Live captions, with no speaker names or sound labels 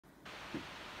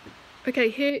Okay,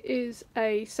 here is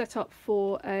a setup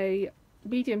for a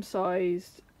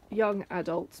medium-sized young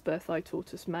adult's birth-eye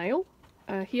tortoise male.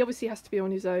 He obviously has to be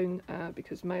on his own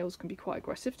because males can be quite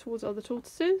aggressive towards other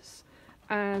tortoises.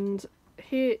 And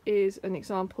here is an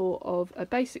example of a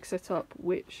basic setup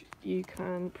which you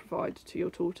can provide to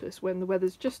your tortoise when the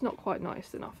weather's just not quite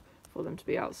nice enough for them to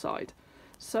be outside.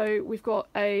 So we've got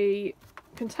a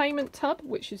containment tub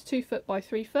which is 2 foot by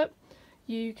 3 foot.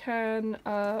 You can,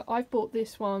 I've bought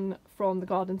this one from the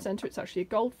garden centre, it's actually a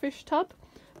goldfish tub,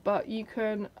 but you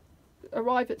can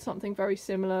arrive at something very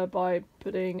similar by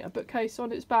putting a bookcase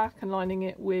on its back and lining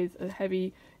it with a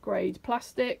heavy grade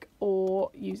plastic or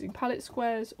using pallet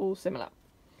squares or similar.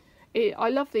 I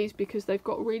love these because they've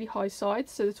got really high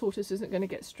sides, so the tortoise isn't going to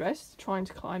get stressed trying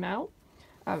to climb out.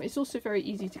 It's also very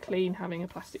easy to clean having a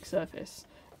plastic surface,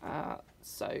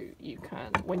 so you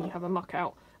can, when you have a muck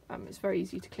out, it's very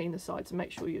easy to clean the sides and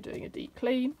make sure you're doing a deep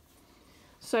clean.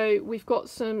 So we've got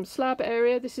some slab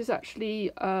area. This is actually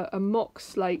a mock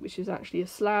slate, which is actually a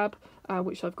slab,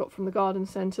 which I've got from the garden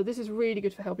centre. This is really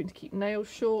good for helping to keep nails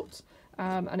short,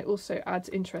 and it also adds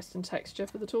interest and texture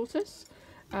for the tortoise.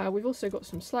 We've also got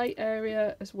some slate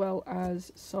area, as well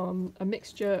as a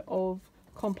mixture of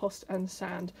compost and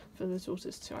sand for the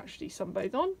tortoise to actually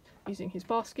sunbathe on, using his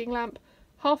basking lamp.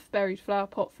 Half buried flower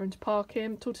pot for him to park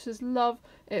in. Tortoises love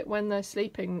it when they're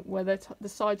sleeping, where the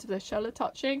sides of their shell are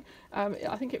touching.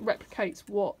 I think it replicates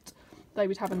what they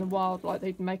would have in the wild, like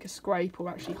they'd make a scrape or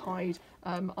actually hide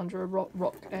under a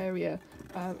rock area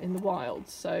in the wild.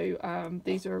 So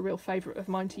these are a real favourite of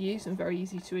mine to use and very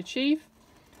easy to achieve.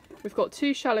 We've got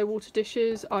 2 shallow water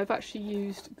dishes. I've actually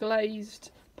used glazed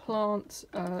plant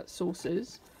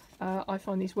saucers. I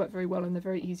find these work very well and they're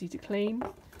very easy to clean.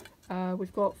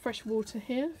 We've got fresh water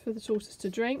here for the tortoise to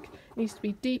drink. It needs to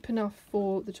be deep enough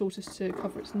for the tortoise to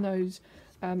cover its nose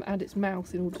and its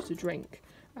mouth in order to drink.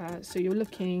 So you're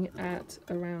looking at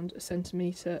around 1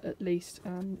 centimetre at least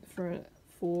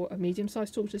for a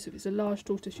medium-sized tortoise. If it's a large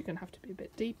tortoise, you're going to have to be a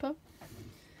bit deeper.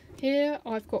 Here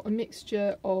I've got a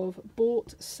mixture of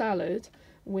bought salad,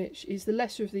 which is the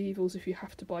lesser of the evils if you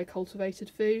have to buy cultivated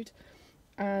food.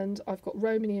 And I've got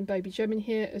Romany and Baby Gem in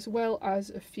here, as well as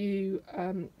a few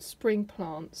spring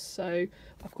plants. So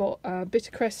I've got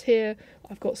bittercress here,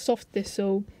 I've got soft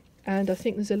thistle, and I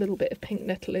think there's a little bit of pink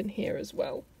nettle in here as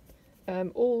well.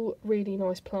 All really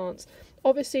nice plants.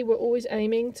 Obviously we're always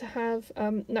aiming to have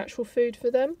natural food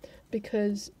for them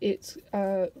because it's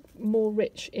more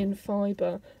rich in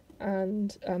fibre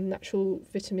and natural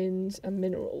vitamins and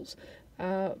minerals.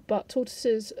 But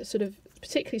tortoises, sort of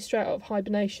particularly straight out of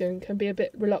hibernation, can be a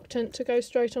bit reluctant to go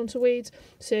straight onto weeds,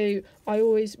 so I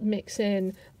always mix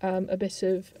in a bit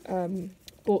of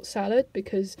bought salad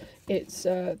because it's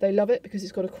they love it because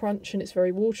it's got a crunch and it's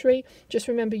very watery. Just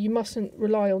remember, you mustn't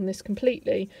rely on this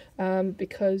completely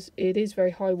because it is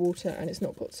very high water and it's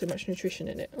not got so much nutrition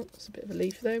in it. Oh, there's a bit of a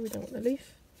leaf there, we don't want the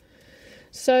leaf.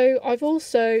 So I've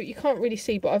also, you can't really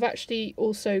see, but I've actually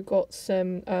also got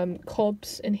some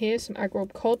cobs in here, some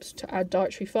agrob cobs to add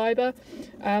dietary fibre.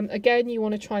 Again, you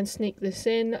want to try and sneak this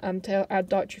in to add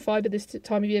dietary fibre this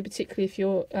time of year, particularly if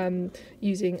you're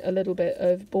using a little bit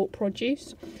of bought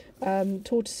produce.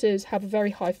 Tortoises have a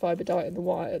very high fibre diet in the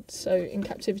wild, so in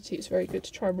captivity it's very good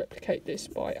to try and replicate this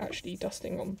by actually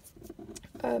dusting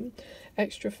on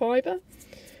extra fibre.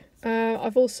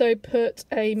 I've also put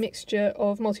a mixture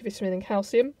of multivitamin and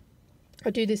calcium. I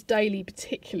do this daily,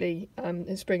 particularly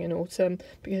in spring and autumn,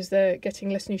 because they're getting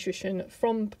less nutrition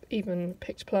from even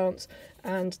picked plants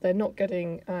and they're not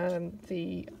getting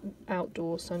the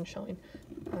outdoor sunshine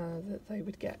that they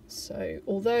would get. So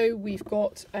although we've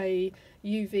got a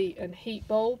UV and heat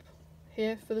bulb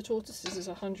here for the tortoise, this is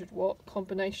a 100-watt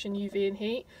combination UV and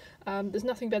heat. There's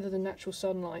nothing better than natural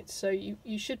sunlight, so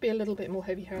you should be a little bit more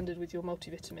heavy-handed with your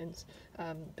multivitamins,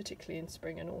 particularly in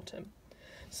spring and autumn.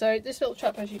 So this little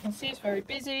chap, as you can see, is very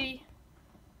busy.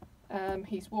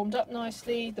 He's warmed up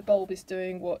nicely, the bulb is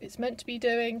doing what it's meant to be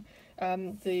doing,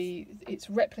 it's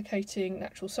replicating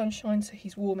natural sunshine, so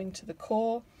he's warming to the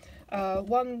core.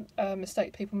 One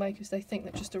mistake people make is they think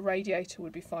that just a radiator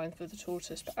would be fine for the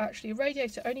tortoise, but actually a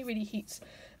radiator only really heats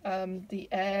the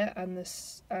air and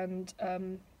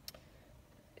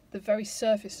the very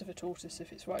surface of a tortoise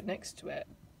if it's right next to it.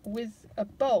 With a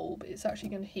bulb, it's actually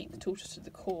going to heat the tortoise to the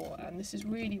core, and this is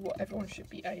really what everyone should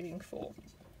be aiming for.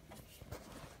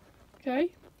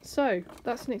 Okay, so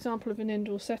that's an example of an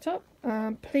indoor setup.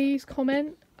 Please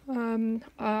comment.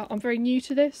 I'm very new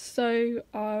to this,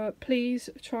 so please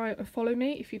try and follow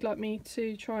me if you'd like me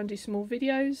to try and do some more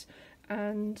videos,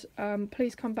 and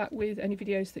please come back with any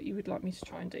videos that you would like me to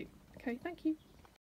try and do. Okay, thank you.